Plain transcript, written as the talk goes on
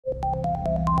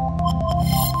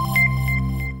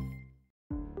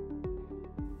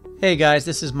Hey guys,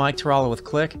 this is Mike Taralla with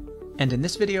Qlik, and in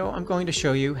this video I'm going to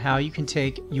show you how you can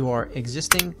take your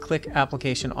existing Qlik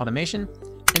application automation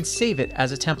and save it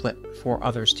as a template for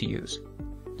others to use.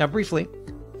 Now briefly,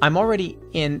 I'm already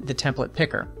in the template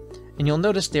picker, and you'll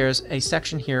notice there's a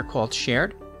section here called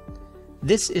Shared.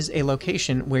 This is a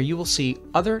location where you will see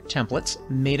other templates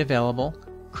made available,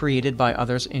 created by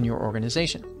others in your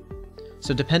organization.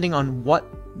 So depending on what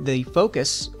the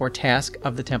focus or task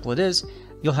of the template is,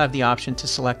 you'll have the option to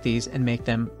select these and make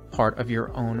them part of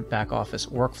your own back office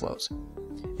workflows.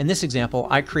 In this example,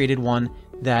 I created one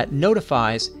that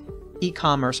notifies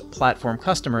e-commerce platform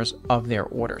customers of their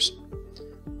orders.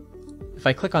 If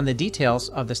I click on the details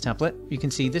of this template, you can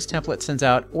see this template sends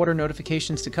out order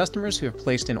notifications to customers who have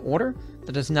placed an order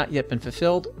that has not yet been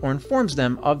fulfilled or informs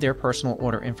them of their personal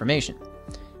order information.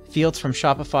 Fields from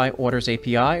Shopify Orders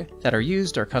API that are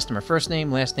used are customer first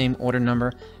name, last name, order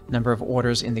number, number of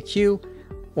orders in the queue,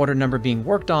 order number being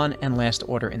worked on, and last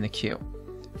order in the queue.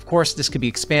 Of course, this could be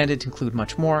expanded to include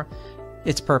much more.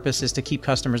 Its purpose is to keep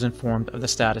customers informed of the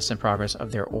status and progress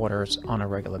of their orders on a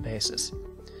regular basis.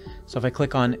 So if I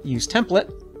click on Use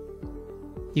Template,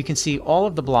 you can see all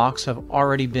of the blocks have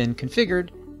already been configured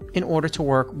in order to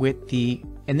work with the,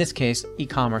 in this case,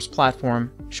 e-commerce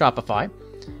platform, Shopify,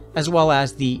 as well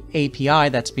as the API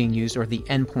that's being used, or the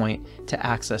endpoint, to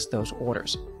access those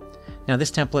orders. Now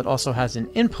this template also has an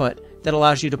input that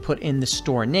allows you to put in the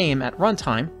store name at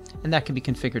runtime, and that can be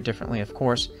configured differently, of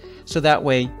course, so that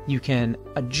way you can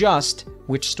adjust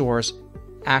which stores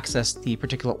access the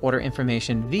particular order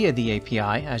information via the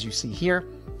API, as you see here,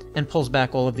 and pulls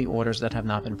back all of the orders that have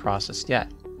not been processed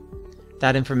yet.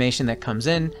 That information that comes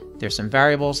in, there's some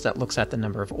variables that looks at the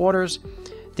number of orders,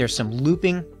 there's some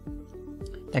looping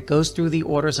that goes through the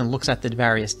orders and looks at the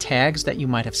various tags that you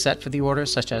might have set for the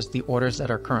orders, such as the orders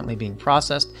that are currently being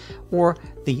processed, or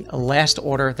the last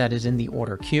order that is in the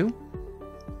order queue,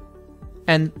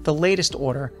 and the latest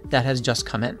order that has just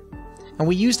come in. And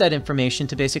we use that information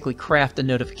to basically craft a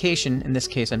notification. In this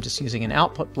case, I'm just using an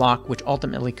output block, which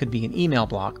ultimately could be an email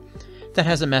block, that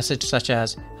has a message such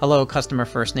as, hello, customer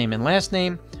first name and last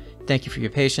name. Thank you for your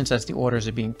patience as the orders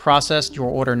are being processed. Your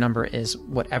order number is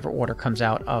whatever order comes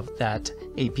out of that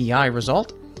API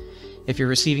result. If you're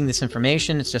receiving this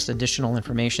information, it's just additional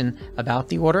information about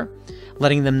the order,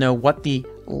 letting them know what the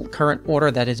current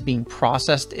order that is being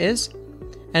processed is,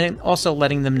 and also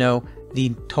letting them know the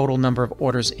total number of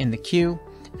orders in the queue,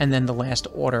 and then the last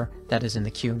order that is in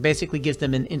the queue. Basically gives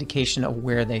them an indication of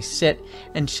where they sit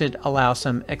and should allow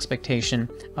some expectation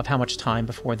of how much time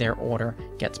before their order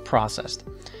gets processed.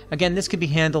 Again, this could be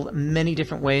handled many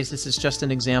different ways. This is just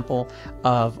an example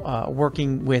of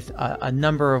working with a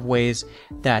number of ways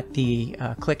that the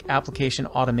Qlik Application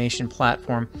Automation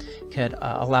platform could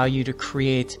allow you to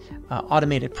create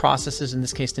automated processes, in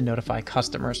this case to notify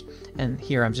customers. And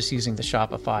here I'm just using the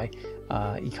Shopify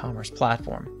e-commerce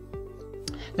platform.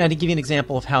 Now to give you an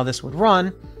example of how this would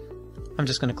run, I'm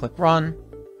just going to click Run,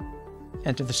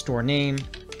 enter the store name.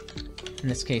 In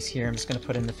this case here, I'm just going to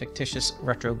put in the fictitious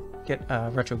Retro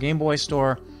Game Boy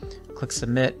store, click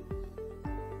Submit.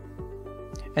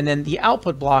 And then the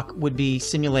output block would be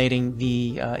simulating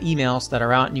the emails that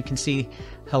are out, and you can see,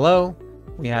 hello,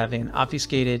 we have an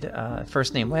obfuscated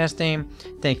first name, last name.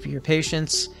 Thank you for your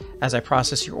patience as I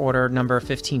process your order number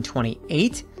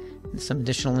 1528. There's some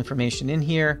additional information in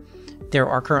here. There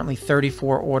are currently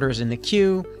 34 orders in the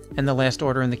queue, and the last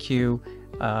order in the queue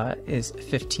is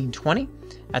 1520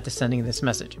 at the sending of this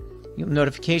message.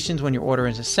 Notifications when your order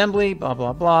is assembly, blah,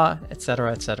 blah, blah,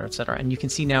 etc., etc., etc. And you can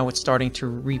see now it's starting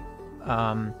to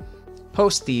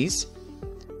post these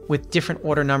with different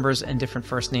order numbers and different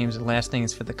first names and last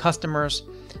names for the customers,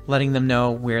 letting them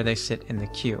know where they sit in the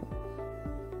queue.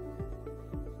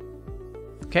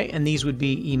 Okay, and these would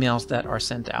be emails that are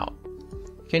sent out.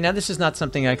 Okay, now this is not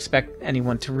something I expect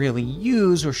anyone to really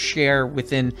use or share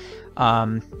within,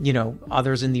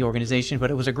 others in the organization,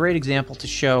 but it was a great example to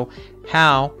show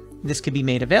how this could be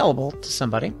made available to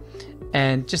somebody.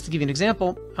 And just to give you an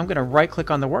example, I'm going to right-click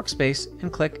on the workspace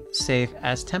and click Save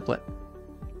as Template.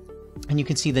 And you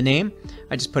can see the name.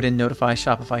 I just put in Notify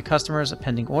Shopify Customers of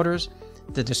Pending Orders,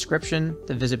 the description,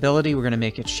 the visibility, we're going to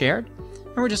make it shared,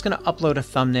 and we're just going to upload a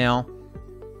thumbnail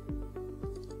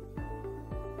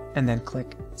and then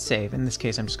click Save. In this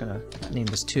case, I'm just going to name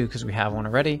this 2 because we have one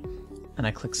already, and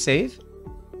I click Save.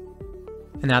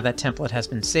 And now that template has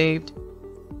been saved.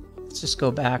 Let's just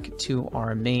go back to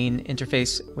our main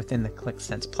interface within the Qlik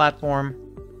Sense platform.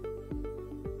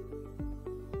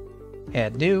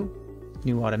 Add new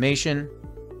automation.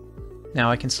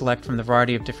 Now I can select from the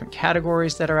variety of different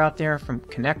categories that are out there, from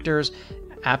connectors,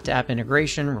 app-to-app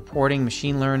integration, reporting,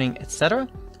 machine learning, etc.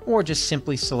 or just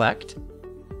simply select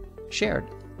Shared.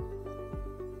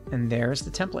 And there's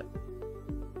the template.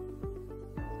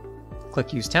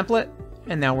 Click Use Template,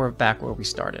 and now we're back where we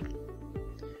started.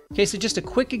 Okay, so just a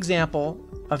quick example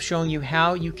of showing you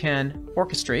how you can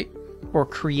orchestrate or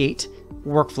create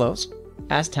workflows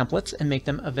as templates and make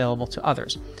them available to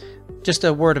others. Just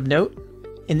a word of note,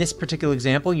 in this particular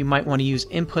example, you might want to use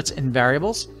inputs and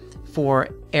variables for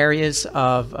areas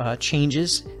of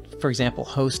changes, for example,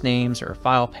 host names or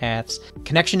file paths.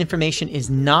 Connection information is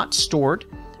not stored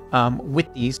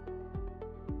with these.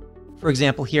 For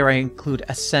example, here I include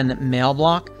a send mail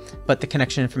block, but the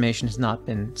connection information has not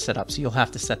been set up, so you'll have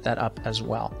to set that up as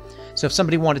well. So if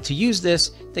somebody wanted to use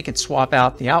this, they could swap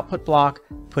out the output block,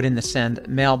 put in the send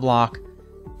mail block,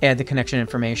 add the connection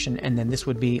information, and then this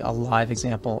would be a live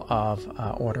example of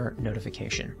order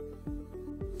notification.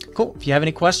 Cool. If you have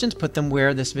any questions, put them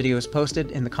where this video is posted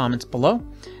in the comments below,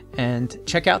 and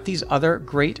check out these other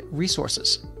great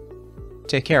resources.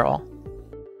 Take care, all.